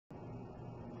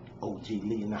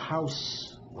OGLEE in the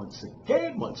house once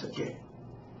again.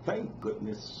 Thank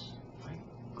goodness. Thank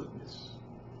goodness.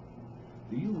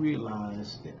 Do you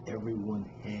realize that everyone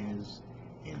has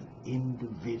an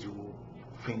individual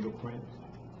fingerprint?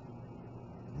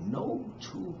 No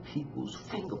two people's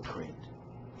fingerprint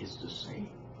is the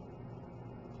same.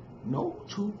 No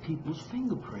two people's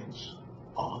fingerprints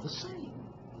are the same.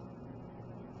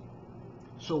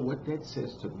 So what that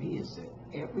says to me is that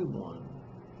everyone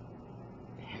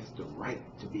has the right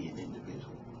to be an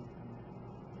individual.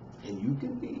 And you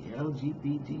can be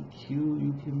LGBTQ,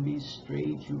 you can be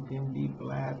straight, you can be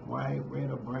black, white,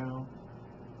 red, or brown.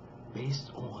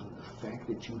 Based on the fact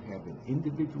that you have an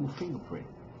individual fingerprint,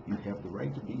 you have the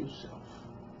right to be yourself.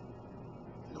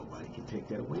 Nobody can take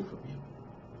that away from you.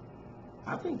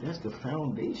 I think that's the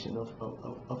foundation of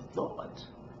thought.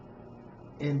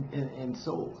 And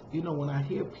so, you know, when I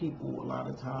hear people a lot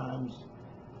of times,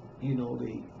 you know,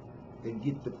 they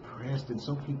get depressed, and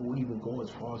some people will even go as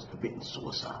far as committing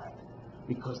suicide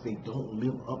because they don't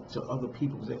live up to other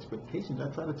people's expectations. I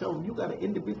try to tell them, you got an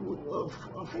individual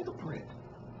fingerprint.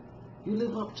 You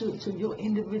live up to your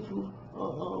individual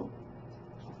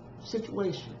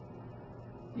situation.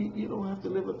 You don't have to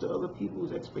live up to other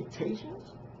people's expectations.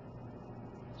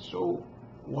 So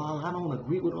while I don't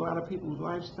agree with a lot of people's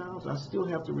lifestyles, I still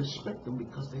have to respect them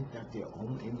because they've got their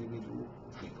own individual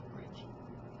fingerprints.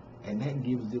 And that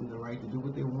gives them the right to do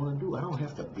what they want to do. I don't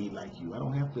have to be like you. I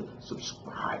don't have to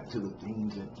subscribe to the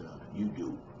things that you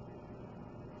do.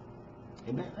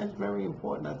 And that's very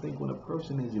important, I think, when a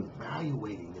person is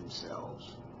evaluating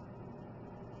themselves.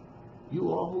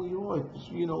 You are who you are.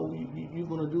 You know, you're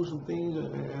going to do some things,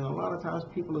 and a lot of times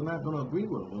people are not going to agree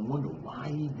with them and wonder why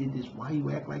he did this, why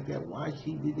you act like that, why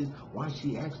she did this, why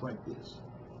she acts like this.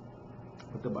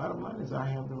 But the bottom line is I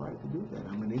have the right to do that.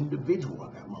 I'm an individual.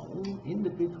 I got my own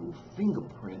individual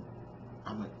fingerprint.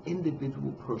 I'm an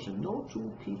individual person. No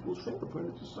two people's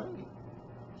fingerprint is the same.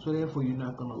 So therefore, you're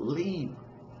not going to leave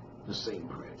the same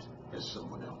print as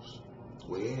someone else.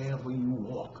 Wherever you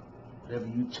walk, whatever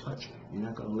you touch, you're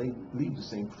not going to leave the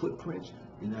same footprints.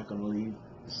 You're not going to leave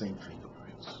the same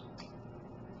fingerprints.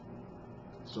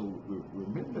 So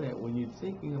remember that when you're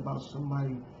thinking about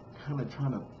somebody kind of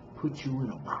trying to put you in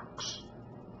a box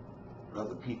with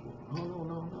other people.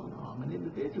 No. I'm an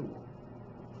individual.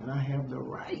 And I have the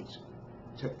right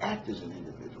to act as an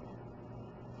individual.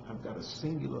 I've got a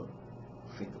singular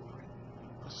fingerprint,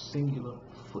 a singular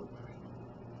footprint.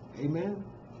 Amen?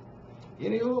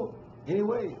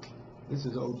 Anyway, this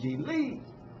is OGLEE,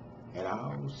 and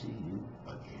I'll see you